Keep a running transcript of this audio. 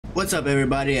What's up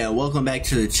everybody and welcome back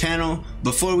to the channel.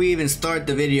 Before we even start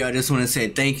the video, I just want to say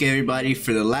thank you everybody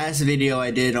for the last video I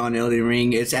did on Elden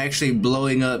Ring. It's actually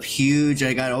blowing up huge.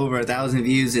 I got over 1,000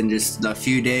 views in just a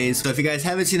few days. So if you guys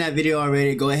haven't seen that video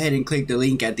already, go ahead and click the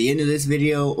link at the end of this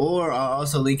video, or I'll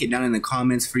also link it down in the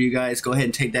comments for you guys. Go ahead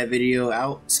and take that video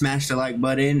out, smash the like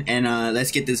button, and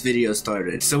let's get this video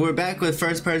started. So we're back with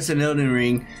first person Elden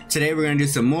Ring. Today we're gonna do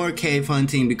some more cave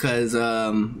hunting because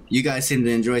you guys seem to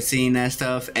enjoy seeing that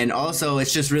stuff. And also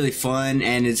it's just really fun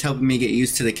and it's helping me get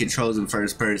used to the controls in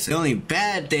first person. The only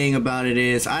bad thing about it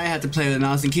is I have to play with a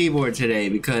mouse and keyboard today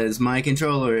because my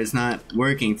controller is not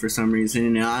working for some reason,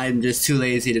 and I'm just too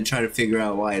lazy to try to figure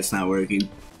out why it's not working.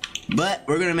 But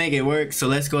we're gonna make it work, so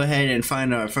let's go ahead and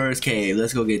find our first cave.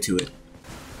 Let's go get to it.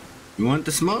 You want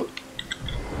the smoke?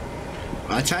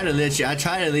 I try to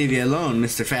leave you alone,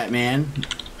 Mr. Fat Man.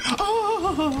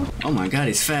 Oh my god,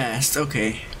 he's fast.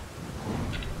 Okay.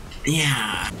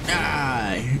 Yeah.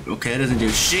 Ah. Okay, that doesn't do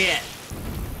shit.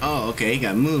 Oh, okay, he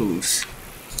got moves.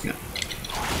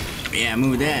 Yeah,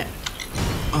 move that.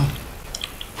 Oh.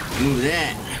 Move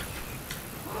that.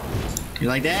 You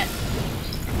like that?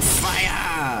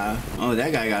 Fire! Oh,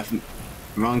 that guy got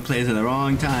wrong place at the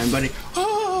wrong time, buddy.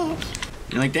 Oh.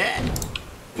 You like that?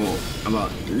 Oh, how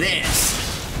about this?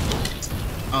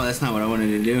 Oh, that's not what I wanted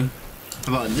to do.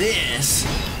 How about this?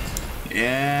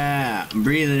 Yeah,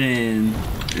 breathe it in.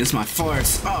 This is my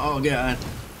force. Oh god.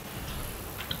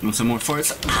 Want some more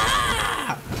force?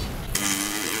 Ah!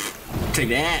 Take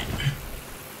that.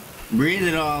 Breathe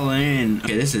it all in.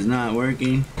 Okay, this is not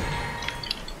working.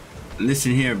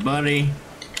 Listen here, buddy.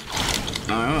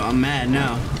 Oh, I'm mad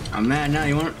now. I'm mad now.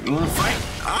 You want to fight?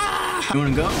 Ah! You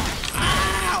want to go?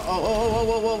 Ah! Oh!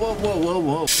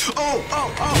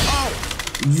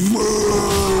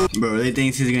 Whoa! Bro, they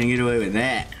think he's gonna get away with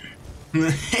that.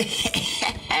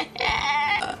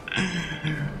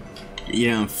 You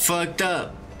done fucked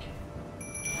up.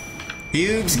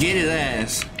 Hughes, get his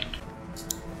ass.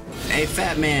 Hey,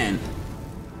 fat man.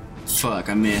 Fuck,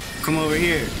 I missed. Come over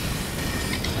here.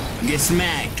 Get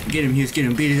smacked. Get him, Hughes. Get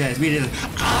him. Beat his ass. Beat his ass.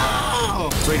 Oh!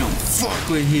 So you don't fuck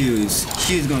with Hughes.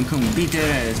 Hughes gonna come beat that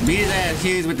ass. Beat his ass,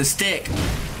 Hughes, with the stick.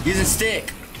 Use a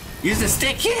stick. Use the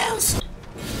stick, Hughes.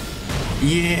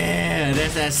 Yeah,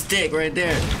 that's that stick right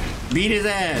there. Beat his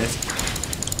ass.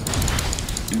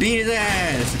 Beat his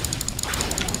ass.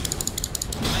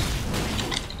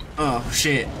 Oh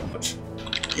shit.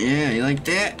 Yeah, you like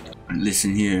that?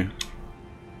 Listen here.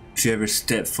 If you ever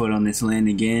step foot on this land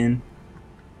again,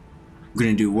 I'm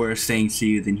gonna do worse things to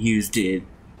you than Hughes did.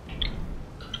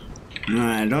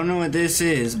 I don't know what this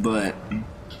is, but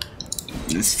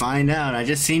let's find out. I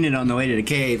just seen it on the way to the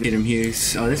cave. Get him,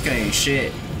 Hughes. Oh, this guy ain't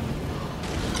shit.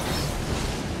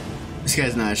 This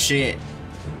guy's not shit.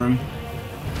 The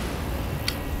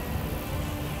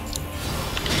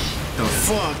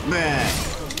fuck back.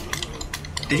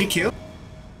 Did he kill?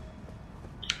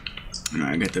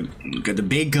 Alright, got the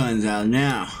big guns out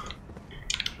now.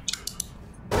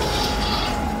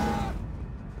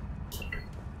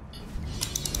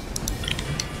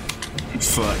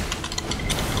 Fuck.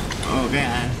 Oh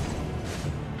god.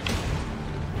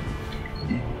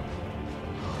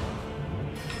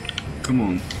 Come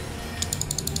on.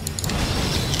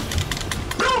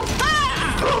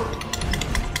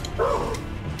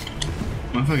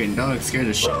 My fucking dog scared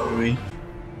the shit out of me.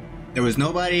 There was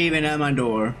nobody even at my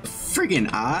door. Freaking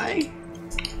eye?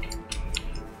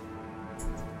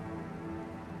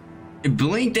 It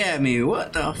blinked at me.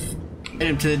 What the f? Get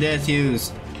him to the death,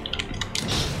 Hughes.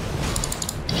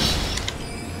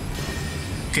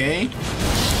 Okay.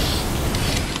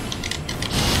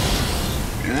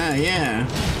 Ah, yeah.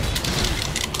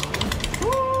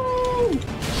 Woo!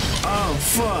 Oh,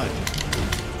 fuck.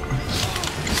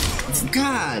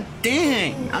 God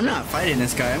dang! I'm not fighting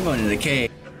this guy. I'm going to the cave.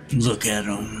 Look at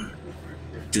him.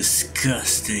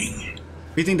 Disgusting.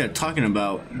 What do you think they're talking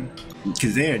about?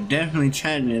 Because they are definitely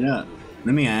chatting it up.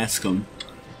 Let me ask them.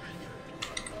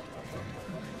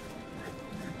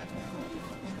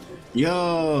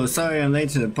 Yo, sorry I'm late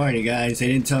to the party, guys. They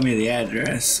didn't tell me the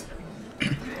address.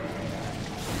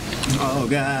 Oh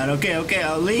god, okay,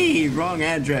 I'll leave. Wrong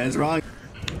address, wrong.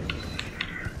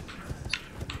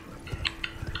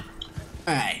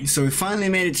 Alright, so we finally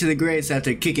made it to the grace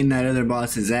after kicking that other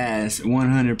boss's ass.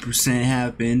 100%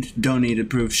 happened. Don't need to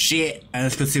prove shit. Alright,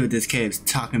 let's go see what this cave's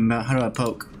talking about. How do I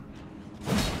poke?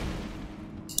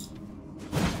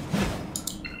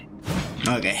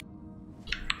 Okay.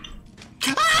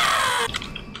 Ah!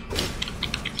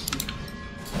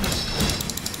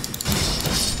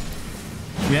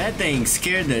 That thing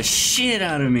scared the shit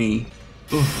out of me.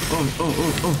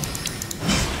 Oh.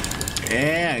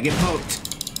 Yeah, get poked.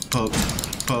 Poke,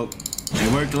 poke.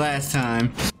 It worked last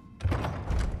time.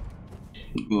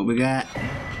 What we got?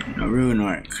 A ruin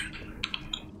arc.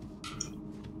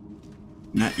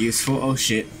 Not useful. Oh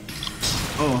shit.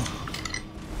 Oh.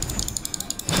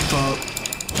 Poke,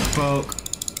 poke,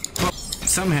 poke.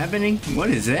 Something happening? What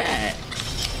is that?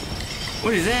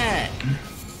 What is that?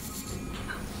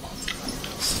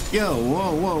 Yo,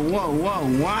 whoa, whoa, whoa, whoa,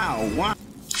 wow, wow.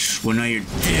 Well, now you're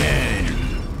dead.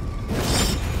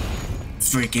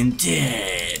 Freaking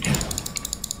dead.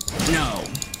 No.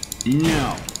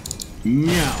 No.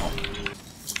 No.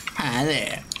 Hi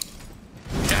there.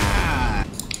 Die.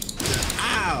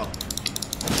 Ow.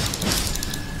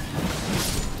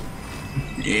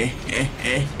 Yeah,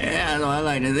 that's what I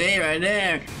like to see right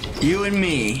there. You and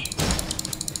me.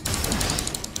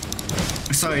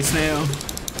 Sorry, snail.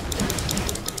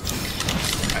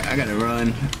 I gotta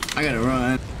run. I gotta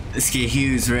run. Let's get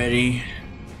Hughes ready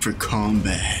for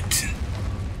combat.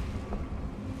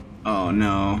 Oh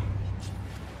no.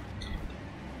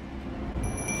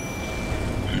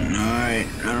 Alright,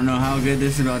 I don't know how good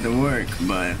this is about to work,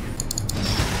 but...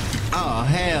 Oh,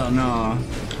 hell no.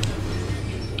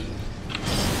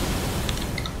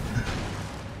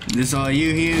 This all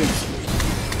you, Hughes?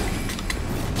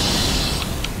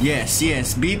 Yes,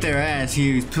 yes, beat their ass,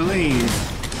 Hughes, please.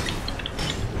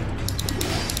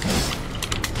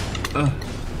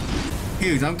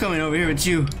 Hughes, I'm coming over here with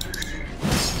you.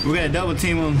 We gotta double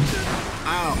team them.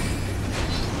 Ow.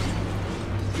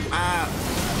 Ow.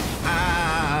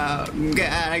 Ow.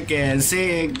 God, I can't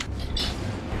see.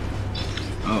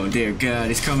 Oh dear God,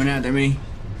 he's coming after me.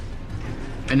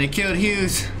 And they killed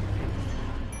Hughes.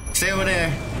 Stay over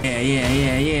there. Yeah, yeah,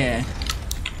 yeah, yeah.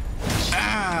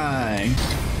 Ah.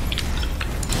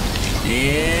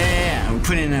 Yeah, I'm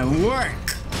putting in that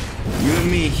work. You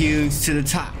and me, Hughes, to the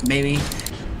top, baby.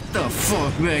 The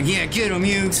fuck, man? Yeah, get him,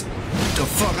 Hughes. The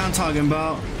fuck I'm talking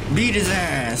about? Beat his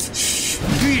ass.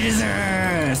 Beat his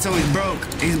ass. So he's broke.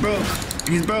 He's broke.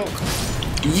 He's broke.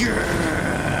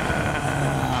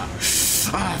 Yeah.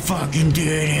 I fucking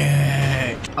did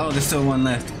it. Oh, there's still one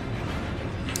left.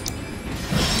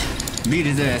 Beat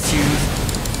his ass,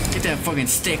 Hughes. Get that fucking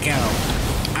stick out.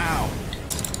 Ow.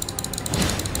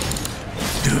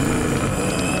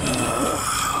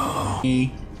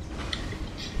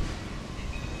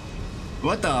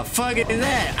 What the fuck is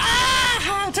that?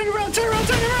 Ah! Turn around, turn around,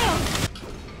 turn around!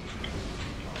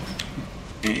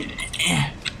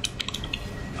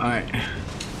 Alright.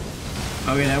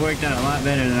 Okay, that worked out a lot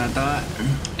better than I thought.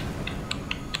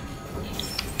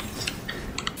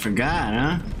 Forgot,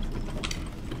 huh?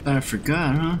 Thought I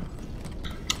forgot, huh?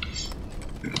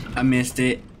 I missed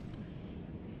it.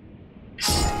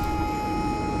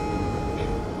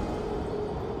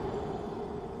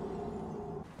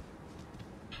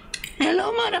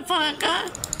 Hello, motherfucker!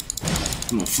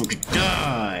 I'm gonna fucking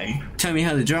die. Tell me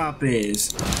how the drop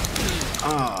is.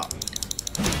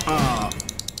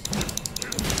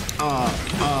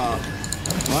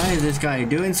 Why is this guy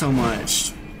doing so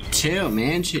much? Chill,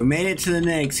 man. Chill. We made it to the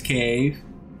next cave.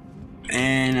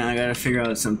 And I gotta figure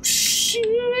out some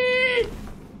shit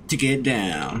to get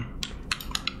down.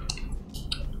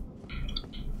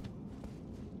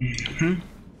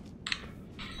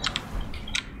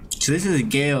 So this is a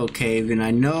Gale cave, and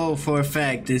I know for a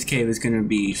fact this cave is gonna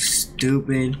be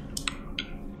stupid.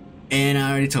 And I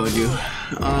already told you,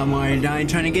 I'm already dying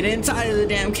trying to get inside of the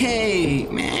damn cave.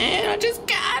 Man, I just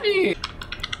got it.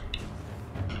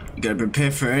 You gotta prepare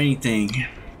for anything.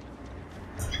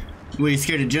 What, you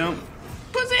scared to jump?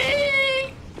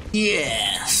 Pussy!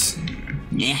 Yes.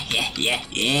 Yeah, yeah, yeah,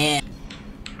 yeah.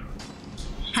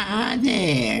 Hi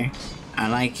there. I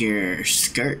like your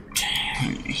skirt.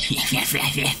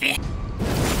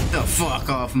 The fuck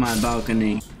off my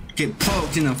balcony. Get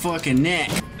poked in the fucking neck.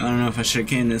 I don't know if I should have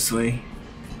came this way.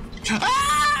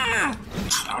 Ah!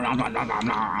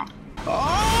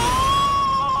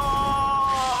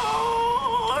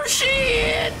 Oh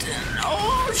shit!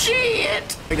 Oh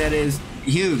shit! That is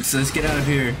Hughes. Let's get out of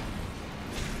here.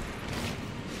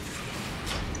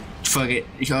 Fuck it.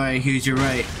 Alright, Hughes, you're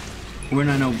right. I'm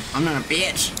not a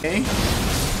bitch, okay?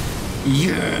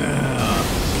 Yeah!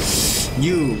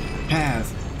 You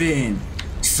have been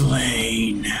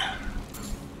slain.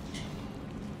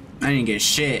 I didn't get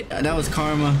shit. That was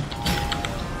karma.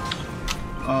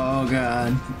 Oh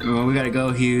god. Oh, we gotta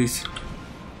go, Hughes.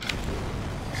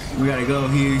 We gotta go,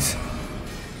 Hughes.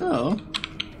 Oh.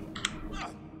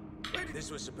 This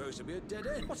was supposed to be a dead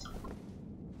end.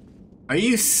 Are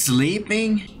you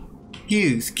sleeping?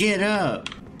 Hughes, get up.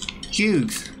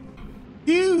 Hughes.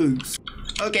 Hughes.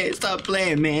 Okay, stop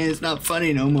playing, man. It's not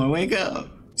funny no more. Wake up.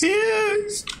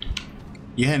 Hughes.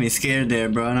 You had me scared there,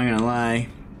 bro. I'm not gonna lie.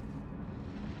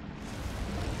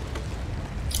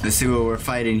 Let's see what we're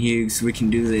fighting, Hughes. We can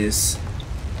do this.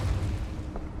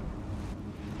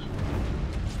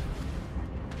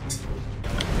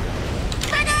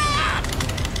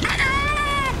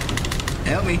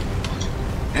 Help me.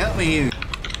 Help me, Hughes.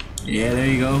 Yeah, there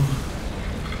you go.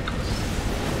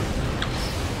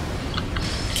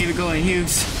 Keep it going,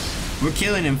 Hughes. We're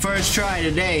killing him first try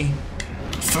today.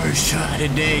 First try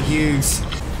today, Hughes.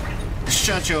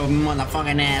 Shut your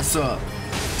motherfucking ass up.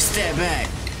 Step back.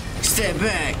 Step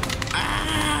back.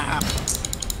 Ah!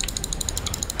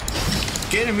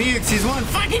 Get him, Hughes. He's one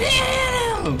fucking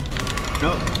hell.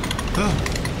 No.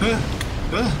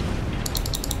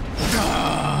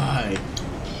 Die.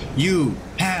 You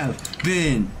have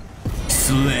been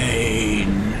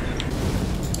slain.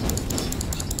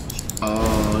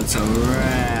 Oh, it's a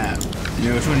wrap. You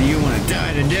know, which one of you want to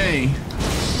die today?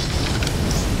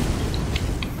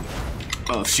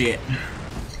 Oh shit.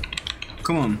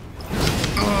 Come on.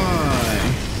 Oh.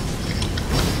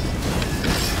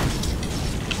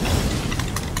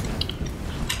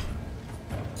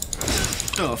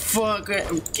 The fuck?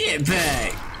 Get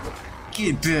back.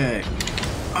 Get back.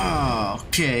 Oh,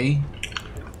 okay.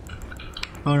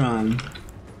 Hold on.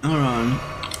 Hold on.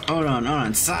 Hold on, hold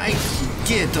on. Psych.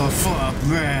 Get the fuck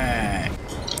back.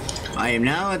 I am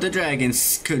now at the Dragon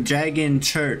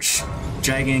Church.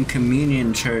 Dragon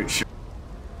Communion Church.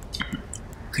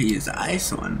 Could use the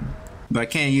ice one. But I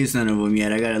can't use none of them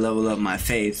yet. I gotta level up my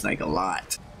faith like a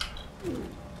lot.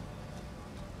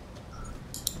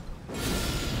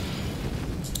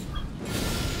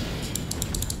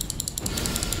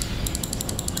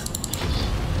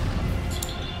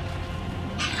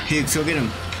 Hughes, go get him.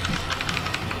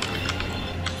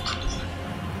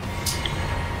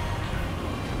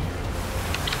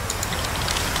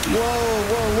 Whoa,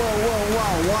 whoa, whoa, whoa,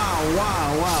 wow, wow, wow,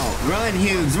 wow. Run,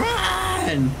 Hughes,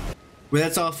 run! Well,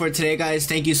 that's all for today, guys.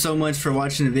 Thank you so much for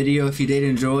watching the video. If you did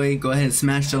enjoy, go ahead and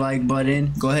smash the like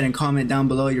button. Go ahead and comment down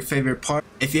below your favorite part.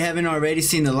 If you haven't already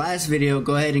seen the last video,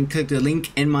 go ahead and click the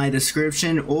link in my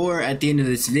description, or at the end of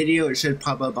this video, it should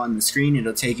pop up on the screen.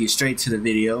 It'll take you straight to the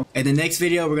video. In the next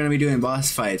video, we're going to be doing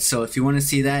boss fights. So if you want to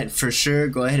see that, for sure,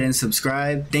 go ahead and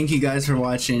subscribe. Thank you guys for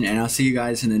watching, and I'll see you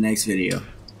guys in the next video.